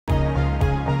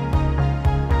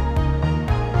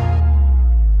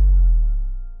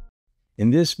In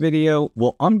this video,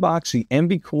 we'll unbox the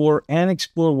MV Core and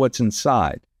explore what's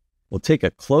inside. We'll take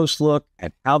a close look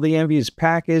at how the MV is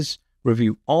packaged,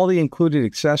 review all the included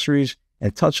accessories,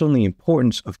 and touch on the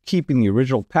importance of keeping the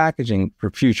original packaging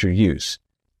for future use.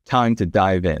 Time to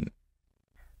dive in.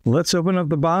 Let's open up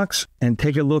the box and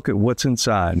take a look at what's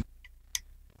inside.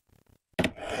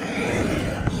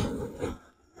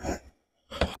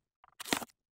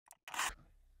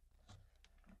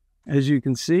 As you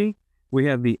can see, we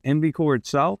have the MV Core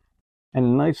itself and a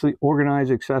nicely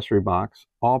organized accessory box,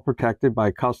 all protected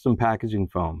by custom packaging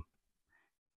foam.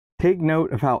 Take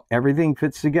note of how everything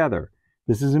fits together.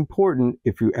 This is important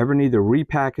if you ever need to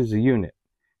repackage the unit.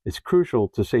 It's crucial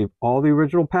to save all the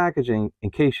original packaging in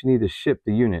case you need to ship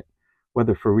the unit,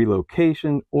 whether for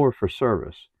relocation or for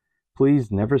service.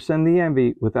 Please never send the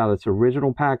MV without its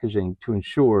original packaging to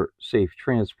ensure safe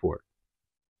transport.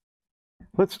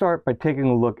 Let's start by taking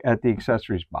a look at the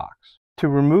accessories box. To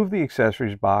remove the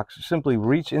accessories box, simply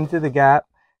reach into the gap,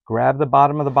 grab the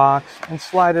bottom of the box, and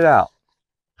slide it out.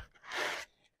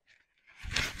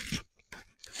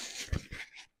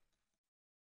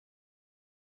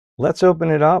 Let's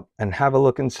open it up and have a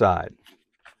look inside.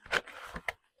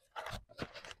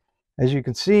 As you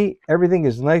can see, everything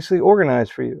is nicely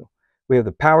organized for you. We have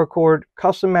the power cord,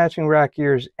 custom matching rack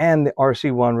gears, and the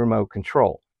RC1 remote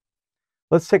control.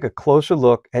 Let's take a closer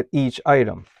look at each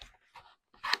item.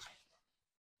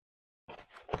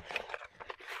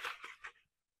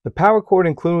 The power cord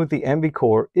included with the MV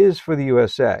Core is for the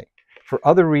USA. For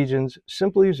other regions,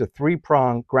 simply use a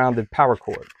 3-prong grounded power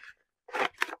cord.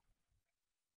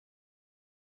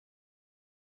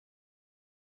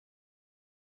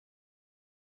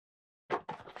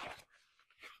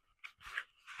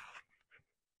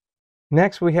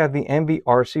 Next, we have the MV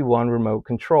RC1 remote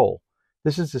control.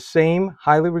 This is the same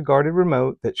highly regarded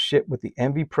remote that shipped with the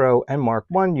MV Pro and Mark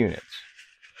I units.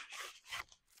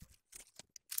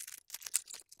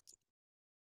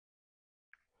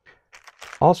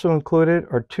 Also included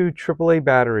are 2 AAA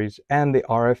batteries and the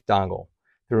RF dongle.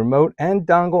 The remote and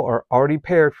dongle are already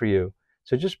paired for you,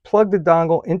 so just plug the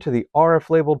dongle into the RF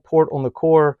labeled port on the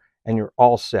core and you're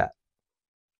all set.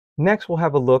 Next, we'll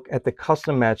have a look at the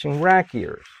custom matching rack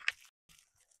gears.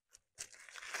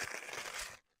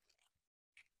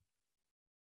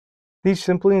 These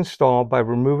simply install by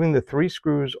removing the 3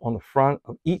 screws on the front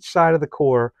of each side of the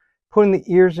core, putting the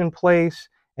ears in place,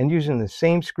 and using the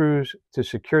same screws to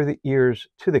secure the ears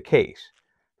to the case.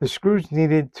 The screws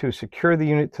needed to secure the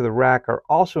unit to the rack are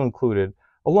also included,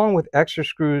 along with extra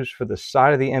screws for the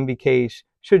side of the MV case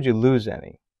should you lose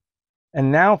any.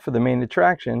 And now for the main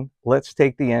attraction, let's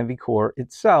take the MV Core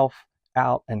itself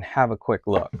out and have a quick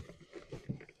look.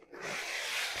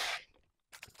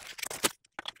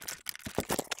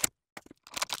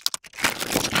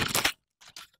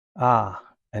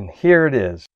 And here it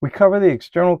is. We cover the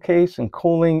external case and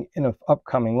cooling in an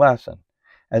upcoming lesson.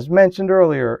 As mentioned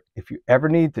earlier, if you ever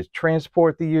need to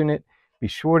transport the unit, be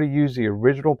sure to use the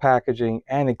original packaging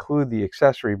and include the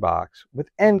accessory box with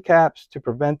end caps to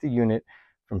prevent the unit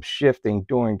from shifting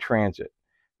during transit.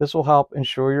 This will help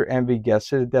ensure your MV gets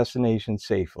to the destination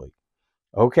safely.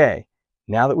 Okay,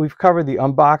 now that we've covered the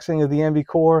unboxing of the MV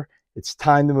Core, it's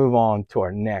time to move on to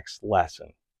our next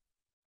lesson.